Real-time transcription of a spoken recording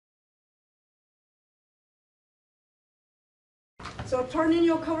So turn in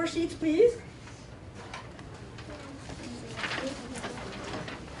your cover sheets, please.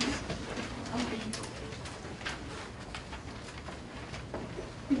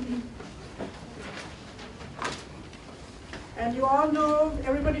 And you all know,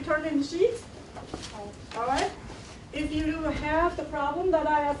 everybody turn in the sheets? All right? If you have the problem that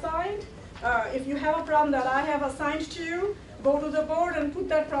I assigned, if you have a problem that I have assigned to you, go to the board and put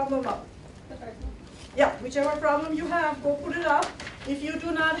that problem up. Yeah, whichever problem you have, go put it up. If you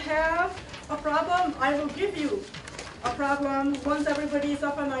do not have a problem, I will give you a problem once everybody is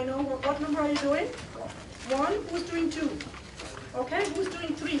up and I know what number are you doing? 1, who's doing 2? Okay, who's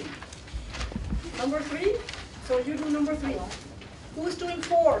doing 3? Number 3, so you do number 3. Who's doing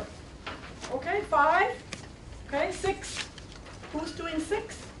 4? Okay, 5. Okay, 6. Who's doing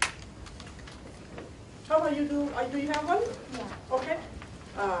 6? How about you do you have one? Yeah. Okay.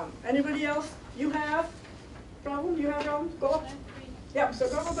 Anybody else? You have problem? You have problem? Go up. Yeah, so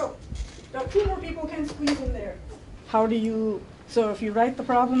go. Now 2 more people can squeeze in there. How do you, so if you write the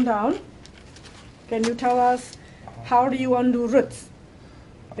problem down, can you tell us how do you undo roots?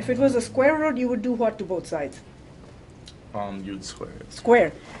 If it was a square root, you would do what to both sides? You'd square it.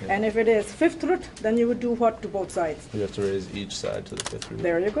 Square. Yeah. And if it is 5th root, then you would do what to both sides? You have to raise each side to the 5th root.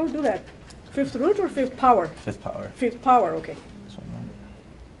 There you go, do that. 5th root or 5th power? 5th power. 5th power, okay. This one,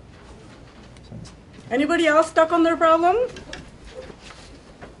 right? Anybody else stuck on their problem?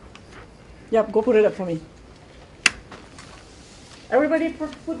 Yep, go put it up for me. Everybody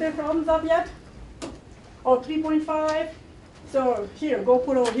put their problems up yet? Oh, 3.5. So here, go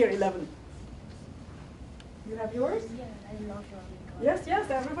put over here 11. You have yours? Yeah, I love drawing. Yes,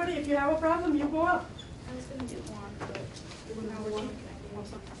 everybody, if you have a problem, you go up. I was going to do 1, but You will have one.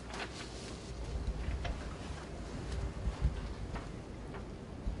 Awesome.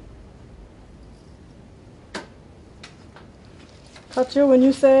 Katya, when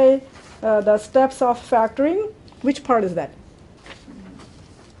you say the steps of factoring, which part is that?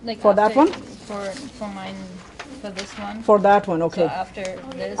 Like For that one? For mine, for this one. For that one, okay. So after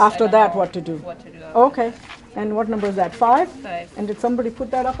this. After I don't that, know what to do? What to do after Okay. And what number is that? 5? 5. And did somebody put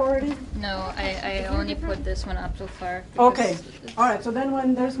that up already? No, I only put this one up so far. Okay. because All right. So then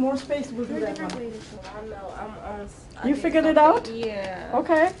when there's more space, we'll do that one. I know, I'm on. You figured it out? Yeah.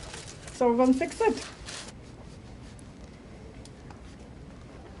 Okay. So we're going to fix it.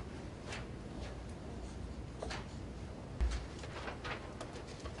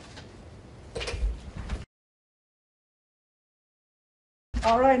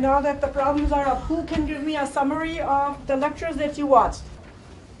 All right, now that the problems are up, who can give me a summary of the lectures that you watched?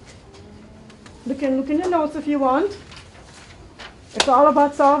 You can look in the notes if you want. It's all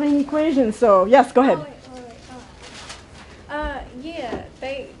about solving equations, so yes, go ahead. Yeah,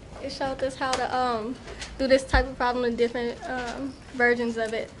 it showed us how to do this type of problem in different versions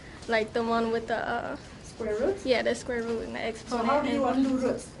of it, like the one with the Square roots? yeah, the square root and the So exponent. how do you and undo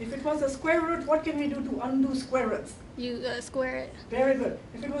roots? If it was a square root, what can we do to undo square roots? you square it. Very good.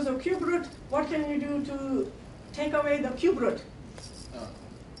 If it was a cube root, what can you do to take away the cube root?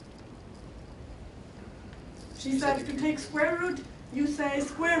 She said to take square root, you say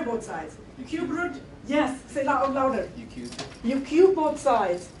square both sides. Cube root, yes, say louder. You cube it. You cube both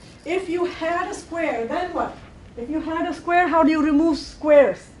sides. If you had a square, then what? If you had a square, how do you remove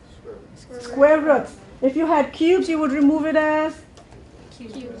squares? Square roots. If you had cubes, you would remove it as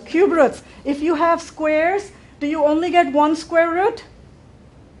cube roots. If you have squares, do you only get one square root?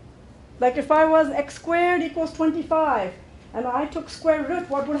 Like if I was x squared equals 25, and I took square root,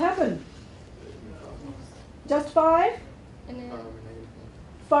 what would happen? Just 5? And then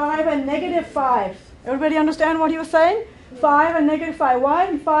 5 and negative 5. Everybody understand what he was saying? 5 and negative 5.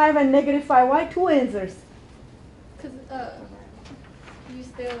 Why 5 and negative 5? Why 2 answers?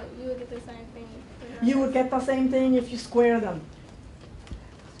 because you would get the same thing. You would get the same thing if you square them.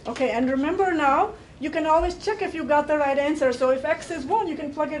 Okay, and remember now, you can always check if you got the right answer. So if x is 1, you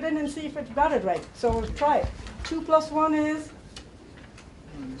can plug it in and see if it got it right. So try it. 2 plus 1 is?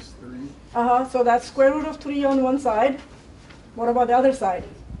 Minus 3. So that's square root of 3 on one side. What about the other side?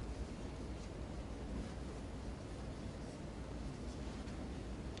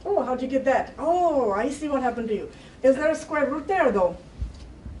 Oh, how'd you get that? Oh, I see what happened to you. Is there a square root there, though?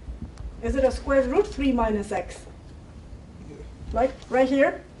 Is it a square root 3 minus x? Yeah. Like right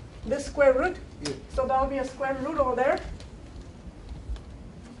here, this square root. Yeah. So that'll be a square root over there.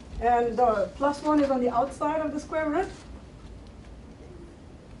 And the plus 1 is on the outside of the square root.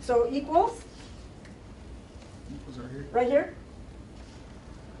 So equals, Equals right here. right here.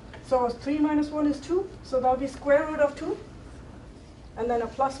 So 3 minus 1 is 2. So that'll be square root of 2. And then a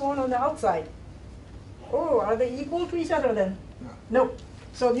plus 1 on the outside. Oh, are they equal to each other then? No. No.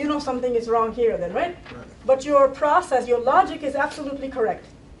 So you know something is wrong here then, right? Right. But your process, your logic is absolutely correct.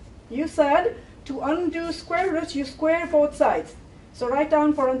 You said to undo square root, you square both sides. So write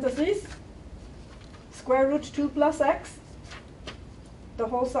down parentheses, square root 2 plus x, the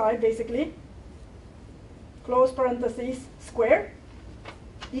whole side basically, close parentheses, square,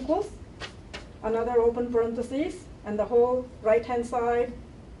 equals, another open parentheses, and the whole right-hand side,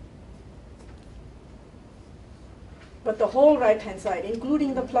 but the whole right-hand side,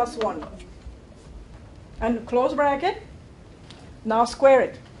 including the plus 1. And close bracket, now square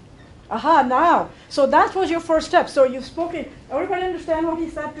it. Aha, now. So that was your first step. So you've spoken. Everybody understand what he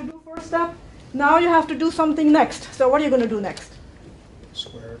said to do first step? Now you have to do something next. So what are you going to do next?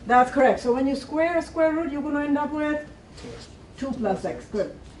 Square. That's correct. So when you square a square root, you're going to end up with 2 plus x.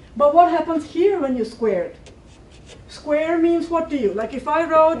 Good. But what happens here when you square it? Square means what to you? Like if I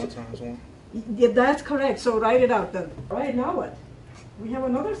wrote... 1 times 1. Yeah, that's correct. So write it out then. Right, now what? We have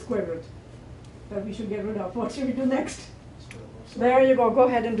another square root that we should get rid of. What should we do next? There you go. Go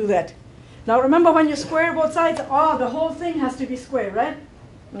ahead and do that. Now remember when you square both sides, the whole thing has to be square, right?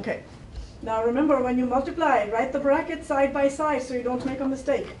 Okay. Now remember when you multiply, write the bracket side by side so you don't make a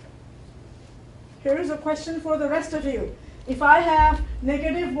mistake. Here is a question for the rest of you. If I have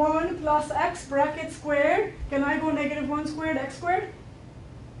negative 1 plus x bracket squared, can I go negative 1 squared x squared?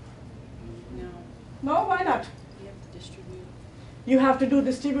 No, No, why not? you have to distribute. You have to do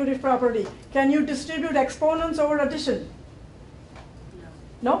distributive property. Can you distribute exponents over addition?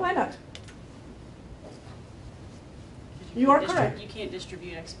 No. No, why not? 'Cause You can't are correct. You can't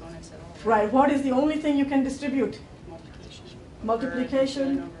distribute exponents at all. Right, what is the only thing you can distribute? Multiplication. Multiplication.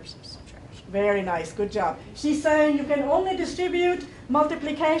 Or addition over subtraction. Very nice, good job. She's saying you can only distribute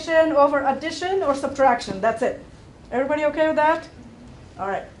multiplication over addition or subtraction. That's it. Everybody okay with that? All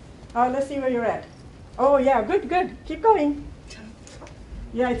right. Let's see where you're at. Oh yeah, good, good. Keep going.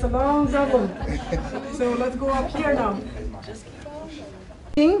 Yeah, it's a long problem. So let's go up here now. Just keep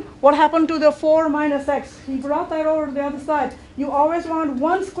going. What happened to the 4 minus x? He brought that over to the other side. You always want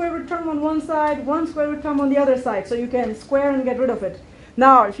one square root term on one side, one square root term on the other side, so you can square and get rid of it.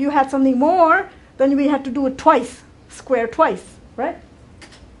 Now, if you had something more, then we had to do it twice, square twice, right?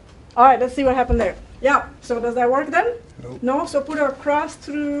 All right, let's see what happened there. Yeah, so does that work then? Nope. No, so put a cross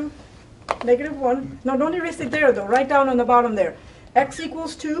through negative 1. No, don't erase it there though, write down on the bottom there. X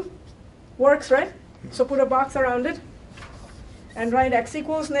equals 2, works, right? So put a box around it. And write x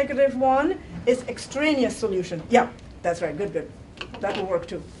equals negative 1 is extraneous solution. Yeah, that's right, good, good. That will work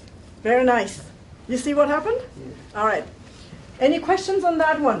too. Very nice. You see what happened? All right. Any questions on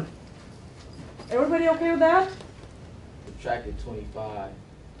that one? Everybody okay with that? Subtracted 25,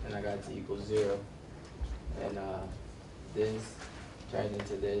 and I got it to equal 0. And this turned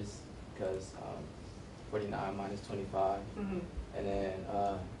into this because 49 minus 25. Mm-hmm. And then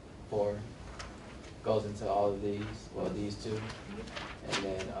 4 goes into all of these, well, these two. And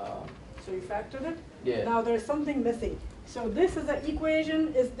then, So you factored it? yeah. Now there's something missing. So this is an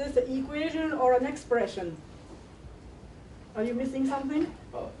equation. Is this an equation or an expression? Are you missing something?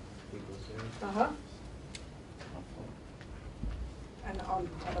 Oh, equals 0. Uh-huh. And on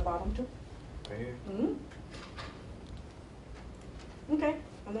the bottom too? Right here? Mm-hmm. Okay,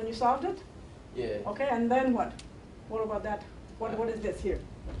 and then you solved it? Yeah. Okay, and then what? What about that? What is this here?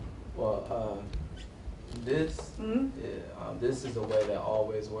 Well, this, Mm-hmm. this is the way that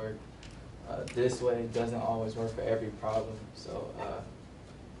always works. This way doesn't always work for every problem. So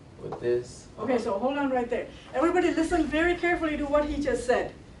with this. Okay, so hold on right there. Everybody listen very carefully to what he just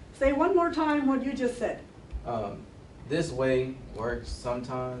said. Say one more time what you just said. This way works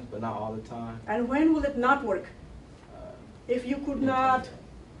sometimes, but not all the time. And when will it not work? If you could not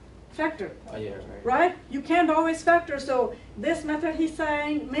factor, Oh yeah, right. right? You can't always factor, so this method he's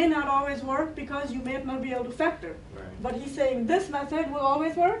saying may not always work because you may not be able to factor. Right. But he's saying this method will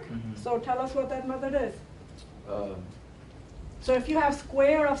always work, Mhm. so tell us what that method is. Um, So if you have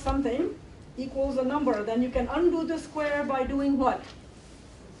square of something equals a number, then you can undo the square by doing what?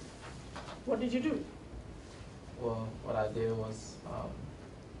 What did you do? well, what I did was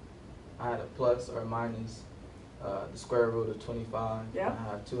I had a plus or minus the square root of 25. Yeah. And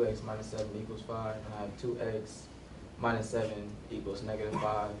I have 2x minus 7 equals 5. And I have 2x minus 7 equals negative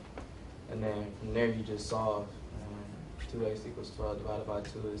 5. And then from there you just solve. 2x equals 12 divided by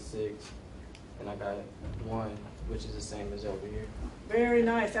 2 is 6. And I got 1, which is the same as over here. Very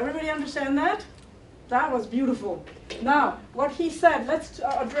nice. Everybody understand that? That was beautiful. Now, what he said, let's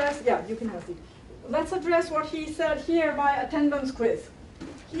address, yeah, you can have a seat. Let's address what he said here by attendance quiz.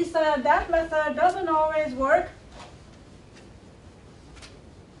 He said that method doesn't always work.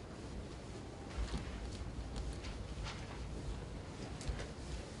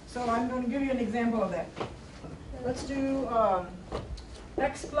 So I'm going to give you an example of that. Let's do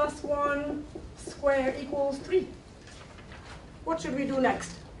x plus 1 squared equals 3. What should we do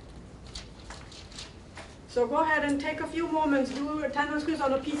next? So go ahead and take a few moments, do a attendance quiz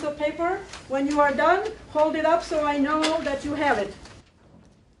on a piece of paper. When you are done, hold it up so I know that you have it.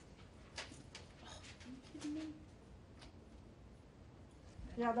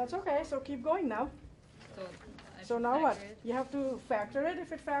 Yeah, that's okay. So keep going now. So, I So should now what? factor it. You have to factor it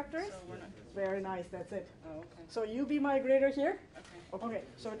if it factors. So we're not, Very nice, that's it. oh, okay, So you be my grader here. okay. Okay,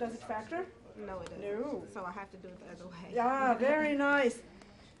 so does it factor? No, it doesn't. No. So I have to do it the other way. Yeah, very nice.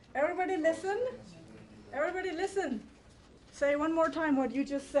 Everybody listen. Everybody listen. Say one more time what you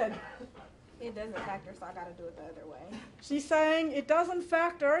just said. It doesn't factor, so I gotta do it the other way. She's saying it doesn't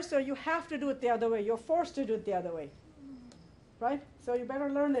factor, so you have to do it the other way. You're forced to do it the other way. Right? So you better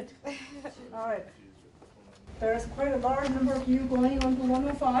learn it. All right. There's quite a large number of you going on to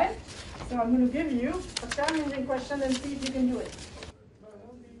 105. So I'm going to give you a challenging question and see if you can do it.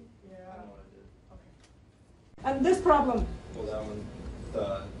 And this problem. Well, that one,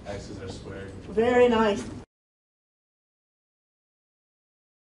 the x's are squared. Very nice.